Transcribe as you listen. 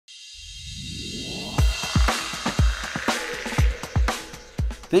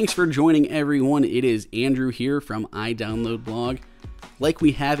Thanks for joining, everyone. It is Andrew here from iDownload Blog. Like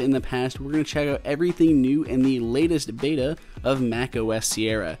we have in the past, we're going to check out everything new in the latest beta of macOS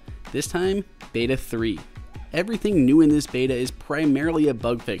Sierra. This time, Beta 3. Everything new in this beta is primarily a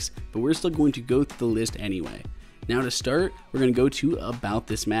bug fix, but we're still going to go through the list anyway. Now to start, we're going to go to About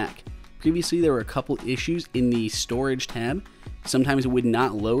This Mac. Previously, there were a couple issues in the Storage tab. Sometimes it would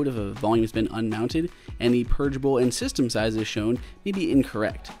not load if a volume has been unmounted, and the Purgeable and System sizes shown may be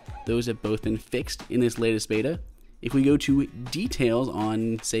incorrect. Those have both been fixed in this latest beta. If we go to details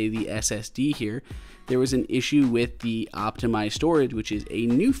on, say, the SSD here, there was an issue with the optimized storage, which is a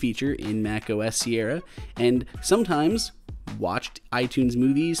new feature in macOS Sierra, and sometimes watched iTunes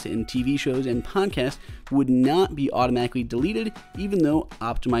movies and TV shows and podcasts would not be automatically deleted even though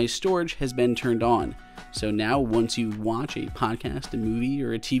optimized storage has been turned on. So now once you watch a podcast, a movie,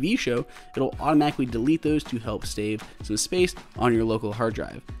 or a TV show, it'll automatically delete those to help save some space on your local hard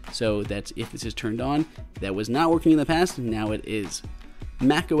drive. So that's if this is turned on. That was not working in the past, now it is.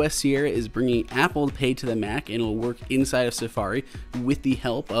 macOS Sierra is bringing Apple Pay to the Mac, and it'll work inside of Safari with the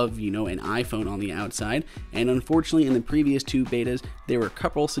help of, an iPhone on the outside. And unfortunately, in the previous two betas, there were a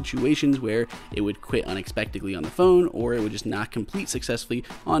couple situations where it would quit unexpectedly on the phone, or it would just not complete successfully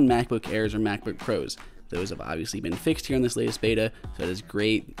on MacBook Airs or MacBook Pros. Those have obviously been fixed here in this latest beta, so that is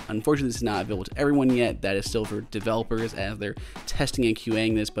great. Unfortunately, this is not available to everyone yet. That is still for developers as they're testing and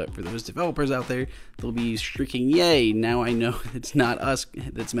QAing this, but for those developers out there, they'll be shrieking, yay, now I know it's not us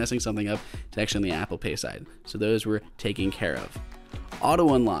that's messing something up, it's actually on the Apple Pay side. So those were taken care of.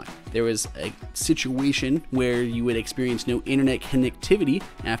 Auto unlock. There was a situation where you would experience no internet connectivity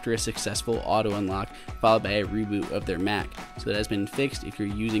after a successful auto unlock followed by a reboot of their Mac. So that has been fixed. If you're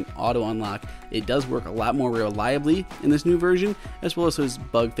using auto unlock, it does work a lot more reliably in this new version, as well as those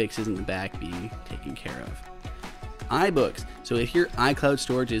bug fixes in the back being taken care of. iBooks. So if your iCloud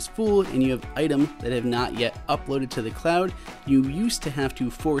storage is full and you have items that have not yet uploaded to the cloud, you used to have to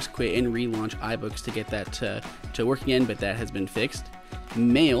force quit and relaunch iBooks to get that to work again, but that has been fixed.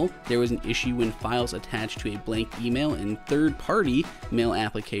 Mail, there was an issue when files attached to a blank email in third-party mail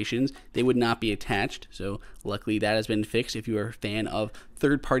applications, they would not be attached. So luckily that has been fixed if you are a fan of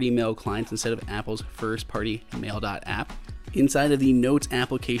third-party mail clients instead of Apple's first-party mail.app. Inside of the Notes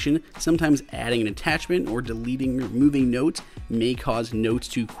application, sometimes adding an attachment or deleting or removing notes may cause Notes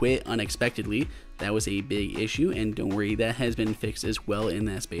to quit unexpectedly. That was a big issue, and don't worry, that has been fixed as well in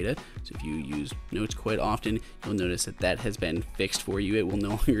this beta. So if you use Notes quite often, you'll notice that that has been fixed for you. It will no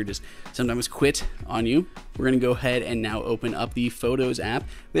longer just sometimes quit on you. We're going to go ahead and now open up the Photos app.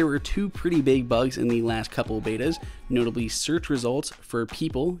 There were two pretty big bugs in the last couple of betas, notably search results for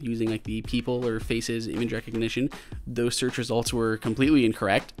people using like the people or faces image recognition. Those search results were completely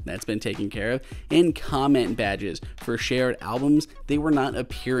incorrect. That's been taken care of. And comment badges for shared albums, they were not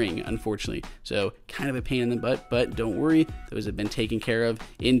appearing, unfortunately. So kind of a pain in the butt, but don't worry, those have been taken care of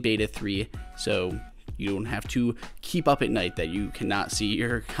in Beta 3, so you don't have to keep up at night that you cannot see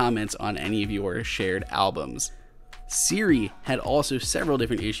your comments on any of your shared albums. Siri had also several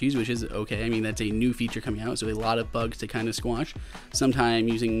different issues, which is okay. I mean, that's a new feature coming out, so a lot of bugs to kind of squash. Sometime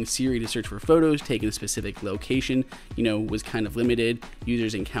using Siri to search for photos taken a specific location, was kind of limited.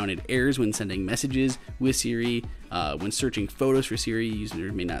 Users encountered errors when sending messages with Siri. When searching photos for Siri,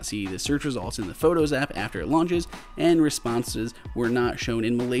 users may not see the search results in the Photos app after it launches, and responses were not shown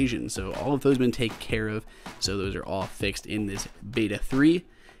in Malaysian. So all of those have been taken care of, so those are all fixed in this Beta 3.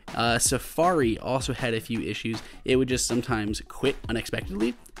 Safari also had a few issues. It would just sometimes quit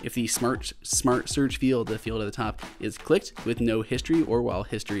unexpectedly if the smart search field, the field at the top, is clicked with no history or while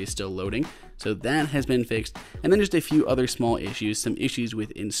history is still loading. So that has been fixed. And then just a few other small issues, some issues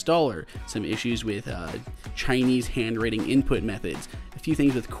with installer, some issues with Chinese handwriting input methods, a few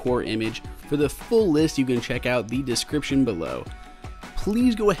things with core image. For the full list, you can check out the description below.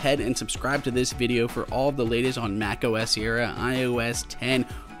 Please go ahead and subscribe to this video for all of the latest on macOS Sierra, iOS 10,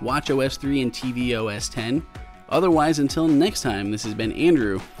 watchOS 3, and tvOS 10. Otherwise, until next time, this has been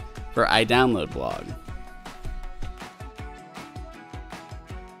Andrew for iDownload Blog.